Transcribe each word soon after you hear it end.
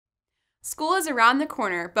School is around the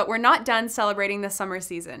corner, but we're not done celebrating the summer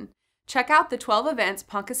season. Check out the 12 events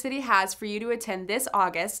Ponca City has for you to attend this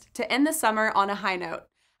August to end the summer on a high note.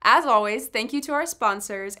 As always, thank you to our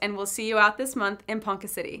sponsors, and we'll see you out this month in Ponca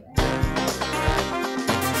City.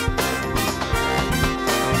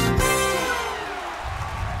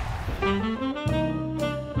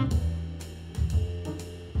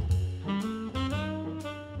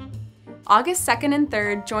 August 2nd and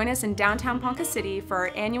 3rd, join us in downtown Ponca City for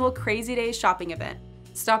our annual Crazy Days shopping event.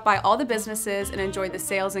 Stop by all the businesses and enjoy the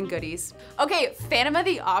sales and goodies. Okay, Phantom of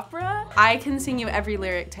the Opera? I can sing you every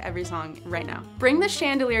lyric to every song right now. Bring the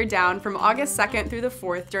chandelier down from August 2nd through the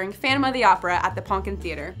 4th during Phantom of the Opera at the Ponca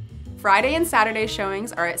Theater. Friday and Saturday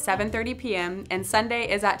showings are at 7:30 p.m. and Sunday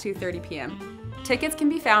is at 2:30 p.m. Tickets can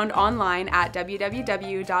be found online at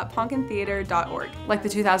www.poncantheater.org. Like the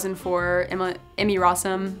 2004 Emmy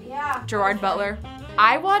Rossum, yeah, Gerard Butler.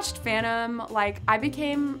 I watched Phantom, I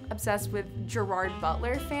became obsessed with Gerard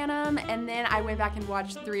Butler Phantom, and then I went back and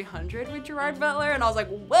watched 300 with Gerard Butler, and I was like,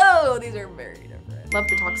 whoa, these are very different. Love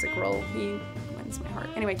the toxic role. He wins my heart.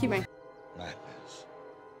 Anyway, keep going. Madness.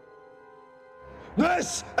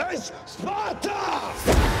 This is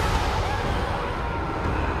Sparta!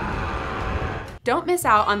 Don't miss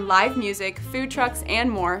out on live music, food trucks, and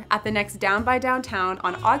more at the next Down by Downtown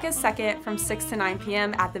on August 2nd from 6 to 9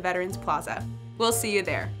 p.m. at the Veterans Plaza. We'll see you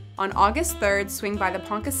there. On August 3rd, swing by the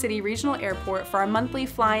Ponca City Regional Airport for our monthly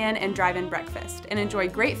fly-in and drive-in breakfast and enjoy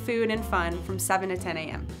great food and fun from 7 to 10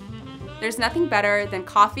 a.m. There's nothing better than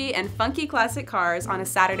coffee and funky classic cars on a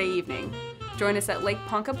Saturday evening. Join us at Lake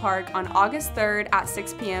Ponca Park on August 3rd at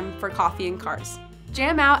 6 p.m. for coffee and cars.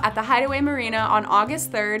 Jam out at the Hideaway Marina on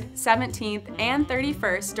August 3rd, 17th, and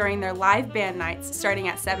 31st during their live band nights starting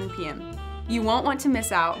at 7 p.m. You won't want to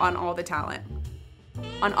miss out on all the talent.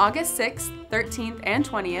 On August 6th, 13th, and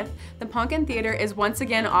 20th, the Ponca Theater is once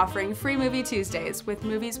again offering free movie Tuesdays with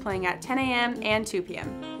movies playing at 10 a.m. and 2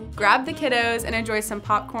 p.m. Grab the kiddos and enjoy some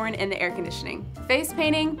popcorn in the air conditioning, face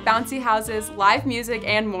painting, bouncy houses, live music,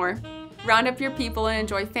 and more. Round up your people and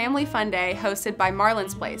enjoy Family Fun Day hosted by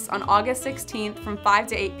Marlin's Place on August 16th from 5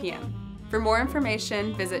 to 8 p.m. For more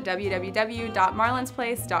information, visit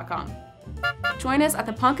www.marlinsplace.com. Join us at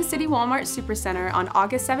the Ponca City Walmart Supercenter on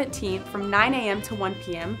August 17th from 9 a.m. to 1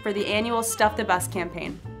 p.m. for the annual Stuff the Bus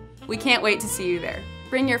campaign. We can't wait to see you there.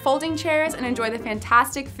 Bring your folding chairs and enjoy the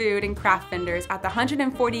fantastic food and craft vendors at the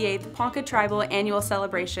 148th Ponca Tribal Annual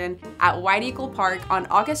Celebration at White Eagle Park on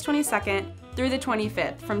August 22nd through the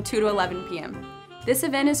 25th from 2 to 11 p.m. This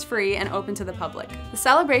event is free and open to the public. The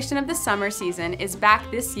celebration of the summer season is back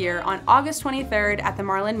this year on August 23rd at the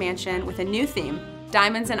Marlin Mansion with a new theme,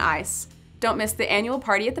 Diamonds and Ice. Don't miss the annual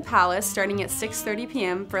party at the Palace starting at 6:30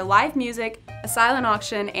 p.m. for live music, a silent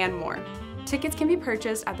auction, and more. Tickets can be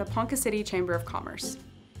purchased at the Ponca City Chamber of Commerce.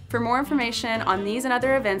 For more information on these and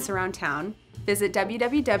other events around town, visit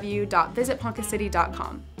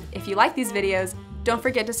www.visitponcacity.com. If you like these videos, don't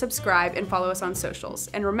forget to subscribe and follow us on socials.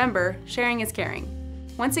 And remember, sharing is caring.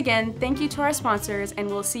 Once again, thank you to our sponsors, and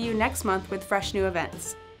we'll see you next month with fresh new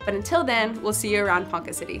events. But until then, we'll see you around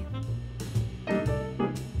Ponca City.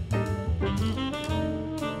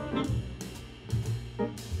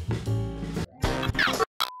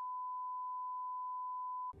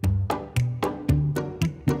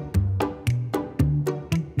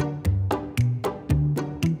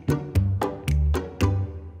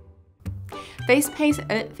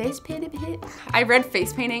 I read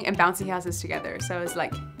face painting and bouncy houses together, so it was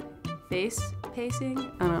like face pacing?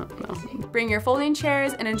 I don't know. Bring your folding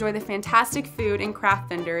chairs and enjoy the fantastic food and craft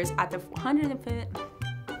vendors at the 105th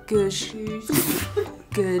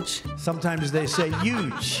Gooch. Sometimes they say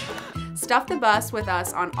huge. Stuff the Bus with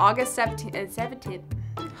us on August 17th.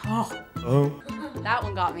 Oh. That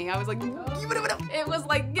one got me. I was like, it was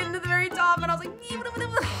like getting to the very top, and I was like,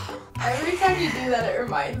 Every time you do that, it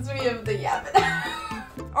reminds me of the Yabbit.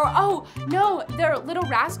 or oh no, they're Little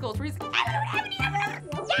Rascals. Where he's like,